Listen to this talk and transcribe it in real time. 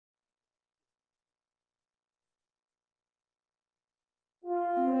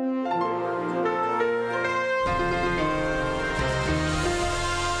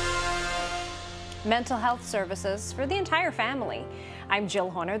mental health services for the entire family. I'm Jill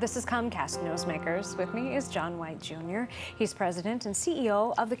Horner. This is Comcast Newsmakers. With me is John White Jr. He's president and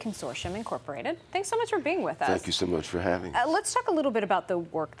CEO of the Consortium Incorporated. Thanks so much for being with us. Thank you so much for having us. Let's talk a little bit about the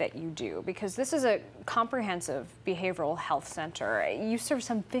work that you do, because this is a comprehensive behavioral health center. You serve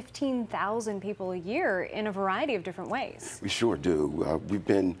some 15,000 people a year in a variety of different ways. We sure do. We've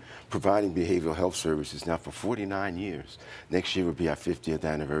been providing behavioral health services now for 49 years. Next year will be our 50th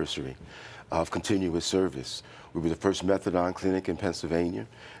anniversary of continuous service. We were the first methadone clinic in Pennsylvania,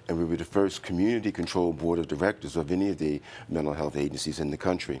 and we were the first community-controlled board of directors of any of the mental health agencies in the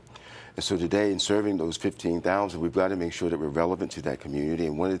country. And so today, in serving those 15,000, we've got to make sure that we're relevant to that community,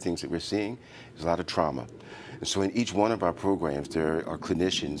 and one of the things that we're seeing is a lot of trauma. And so in each one of our programs, there are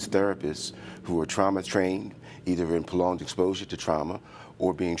clinicians, therapists who are trauma-trained, either in prolonged exposure to trauma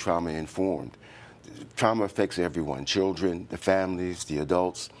or being trauma-informed. Trauma affects everyone, children, the families, the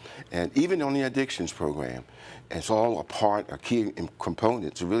adults, and even on the addictions program. It's all a key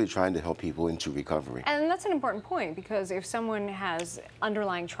component to really trying to help people into recovery. And that's an important point, because if someone has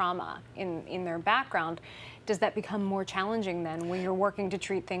underlying trauma in their background, does that become more challenging then when you're working to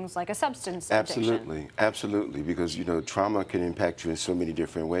treat things like a substance addiction? Absolutely, absolutely, because trauma can impact you in so many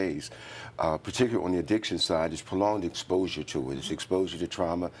different ways. Particularly on the addiction side, it's prolonged exposure to it. It's exposure to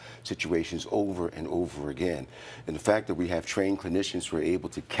trauma situations over and over again. And the fact that we have trained clinicians who are able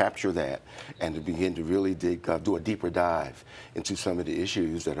to capture that and to begin to really do a deeper dive into some of the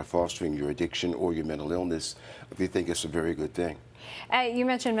issues that are fostering your addiction or your mental illness, we think it's a very good thing. You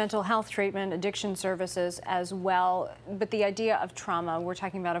mentioned mental health treatment, addiction services as well, but the idea of trauma, we're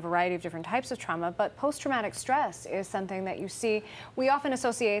talking about a variety of different types of trauma, but post-traumatic stress is something that you see. We often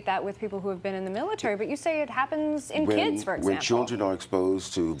associate that with people who have been in the military, but you say it happens in kids, for example. When children are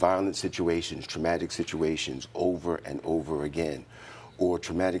exposed to violent situations, traumatic situations over and over again, or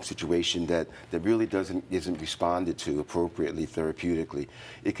traumatic situation that really isn't responded to appropriately therapeutically,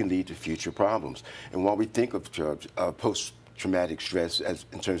 it can lead to future problems. And while we think of post-traumatic stress as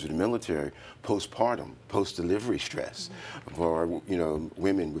in terms of the military, postpartum, post-delivery stress for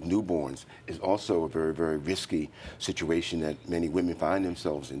women with newborns is also a very, very risky situation that many women find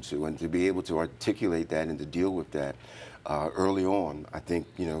themselves into. And to be able to articulate that and to deal with that early on, I think,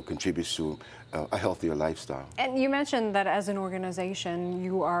 contributes to a healthier lifestyle. And you mentioned that as an organization,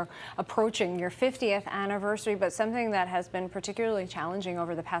 you are approaching your 50th anniversary, but something that has been particularly challenging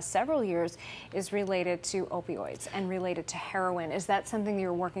over the past several years is related to opioids and related to heroin. Is that something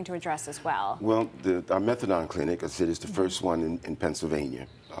you're working to address as well? Well, our methadone clinic, as I said, is the first one in Pennsylvania.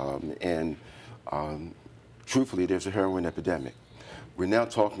 Truthfully, there's a heroin epidemic. We're now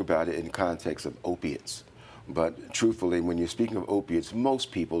talking about it in the context of opiates. But truthfully, when you're speaking of opiates,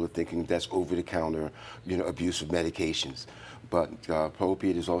 most people are thinking that's over-the-counter, abuse of medications. But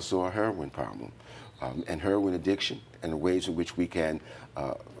opiate is also a heroin problem, and heroin addiction, and the ways in which we can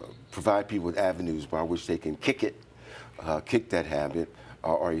provide people with avenues by which they can kick that habit,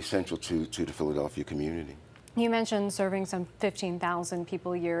 are essential to the Philadelphia community. You mentioned serving some 15,000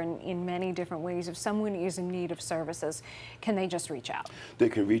 people a year in many different ways. If someone is in need of services, can they just reach out? They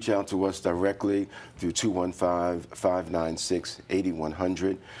can reach out to us directly through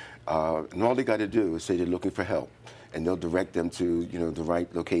 215-596-8100. And all they got to do is say they're looking for help, and they'll direct them to the right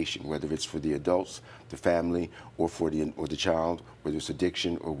location, whether it's for the adults, the family, or for the child, whether it's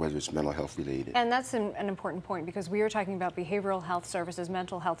addiction or whether it's mental health related. And that's an important point, because we are talking about behavioral health services,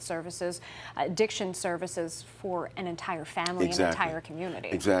 mental health services, addiction services for an entire family, an entire community.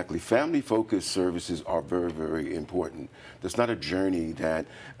 Exactly. Family-focused services are very, very important. There's not a journey that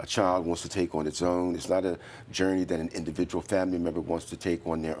a child wants to take on its own. It's not a journey that an individual family member wants to take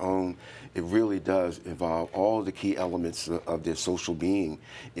on their own. It really does involve all the key elements of their social being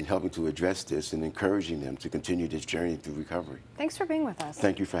in helping to address this and encouraging them to continue this journey through recovery. Thanks for being with us.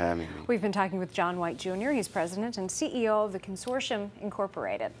 Thank you for having me. We've been talking with John White Jr. He's president and CEO of the Consortium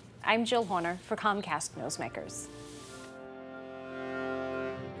Incorporated. I'm Jill Horner for Comcast Newsmakers.